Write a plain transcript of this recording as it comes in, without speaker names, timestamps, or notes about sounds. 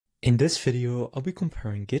In this video, I'll be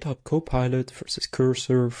comparing GitHub Copilot versus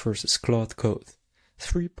Cursor versus Claude Code,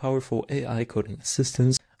 three powerful AI coding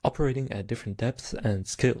assistants operating at different depths and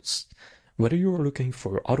scales. Whether you are looking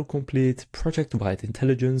for autocomplete, project-wide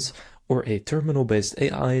intelligence, or a terminal-based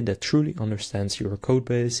AI that truly understands your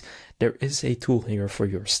codebase, there is a tool here for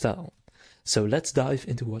your style. So let's dive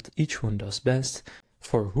into what each one does best,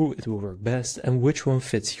 for who it will work best, and which one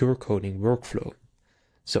fits your coding workflow.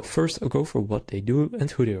 So first I'll go for what they do and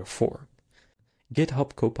who they are for.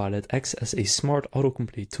 GitHub Copilot acts as a smart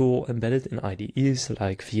autocomplete tool embedded in IDEs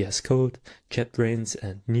like VS Code, JetBrains,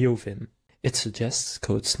 and NeoVim. It suggests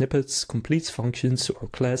code snippets, completes functions or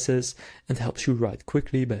classes, and helps you write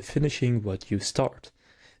quickly by finishing what you start.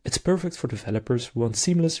 It's perfect for developers who want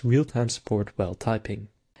seamless real-time support while typing.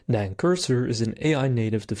 Then Cursor is an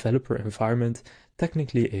AI-native developer environment,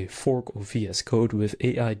 technically a fork of VS Code with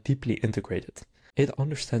AI deeply integrated. It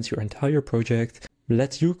understands your entire project,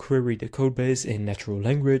 lets you query the codebase in natural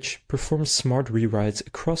language, performs smart rewrites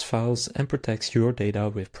across files, and protects your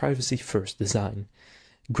data with privacy-first design.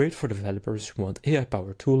 Great for developers who want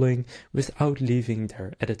AI-powered tooling without leaving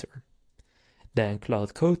their editor. Then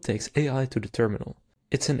Claude Code takes AI to the terminal.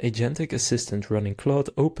 It's an agentic assistant running Claude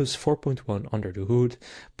Opus 4.1 under the hood,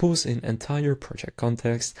 pulls in entire project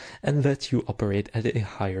context, and lets you operate at a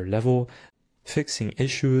higher level, fixing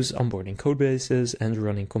issues, onboarding codebases, and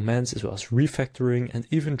running commands, as well as refactoring and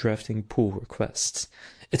even drafting pull requests.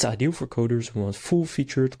 It's ideal for coders who want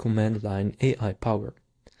full-featured command line AI power.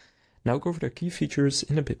 Now go over their key features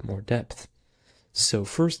in a bit more depth. So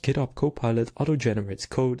first, GitHub Copilot auto-generates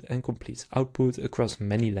code and completes output across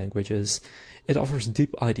many languages. It offers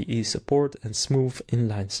deep IDE support and smooth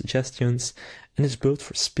inline suggestions, and is built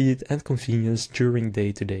for speed and convenience during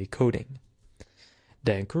day-to-day coding.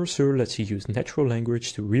 Then Cursor lets you use natural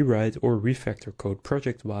language to rewrite or refactor code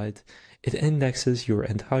project-wide. It indexes your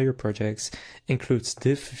entire projects, includes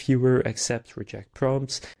diff, viewer, accept, reject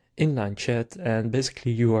prompts, inline chat, and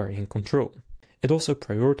basically you are in control. It also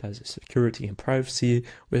prioritizes security and privacy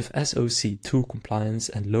with SOC 2 compliance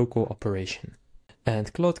and local operation.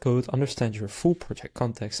 And Claude Code understands your full project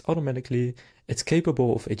context automatically. It's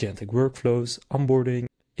capable of agentic workflows, onboarding,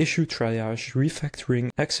 issue triage, refactoring,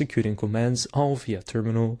 executing commands all via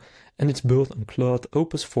terminal, and it's built on Claude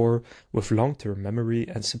Opus 4 with long-term memory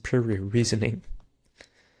and superior reasoning.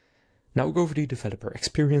 Now go over the developer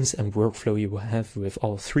experience and workflow you will have with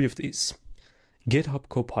all three of these. GitHub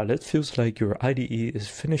Copilot feels like your IDE is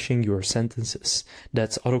finishing your sentences.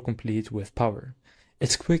 That's autocomplete with power.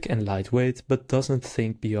 It's quick and lightweight, but doesn't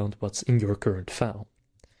think beyond what's in your current file.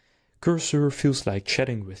 Cursor feels like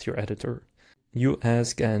chatting with your editor. You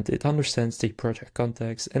ask and it understands the project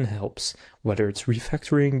context and helps, whether it's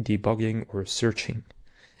refactoring, debugging, or searching.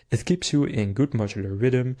 It keeps you in good modular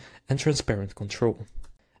rhythm and transparent control.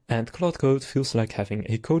 And Claude Code feels like having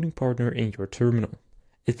a coding partner in your terminal.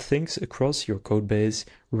 It thinks across your codebase,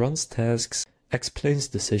 runs tasks, explains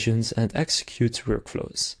decisions, and executes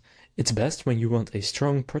workflows. It's best when you want a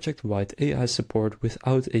strong project-wide AI support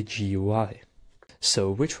without a GUI. So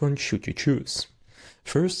which one should you choose?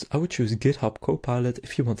 First, I would choose GitHub Copilot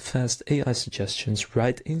if you want fast AI suggestions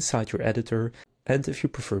right inside your editor and if you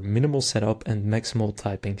prefer minimal setup and maximal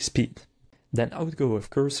typing speed. Then I would go with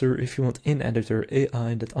Cursor if you want in-editor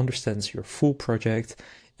AI that understands your full project,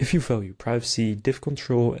 if you value privacy, diff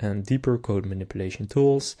control, and deeper code manipulation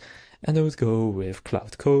tools. And I would go with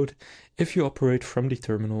Claude Code if you operate from the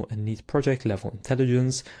terminal and need project-level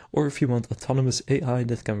intelligence, or if you want autonomous AI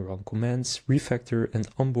that can run commands, refactor, and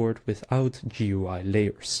onboard without GUI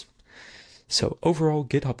layers. So overall,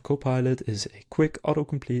 GitHub Copilot is a quick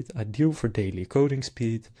autocomplete ideal for daily coding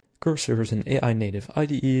speed. Cursor is an AI-native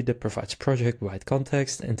IDE that provides project-wide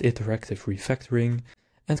context and interactive refactoring.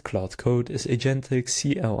 And Claude Code is agentic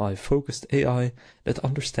CLI-focused AI that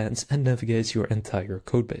understands and navigates your entire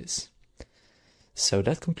codebase. So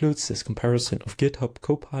that concludes this comparison of GitHub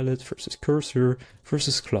Copilot versus Cursor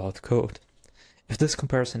versus Claude Code. If this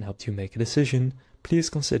comparison helped you make a decision, please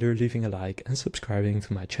consider leaving a like and subscribing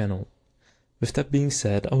to my channel. With that being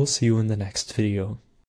said, I will see you in the next video.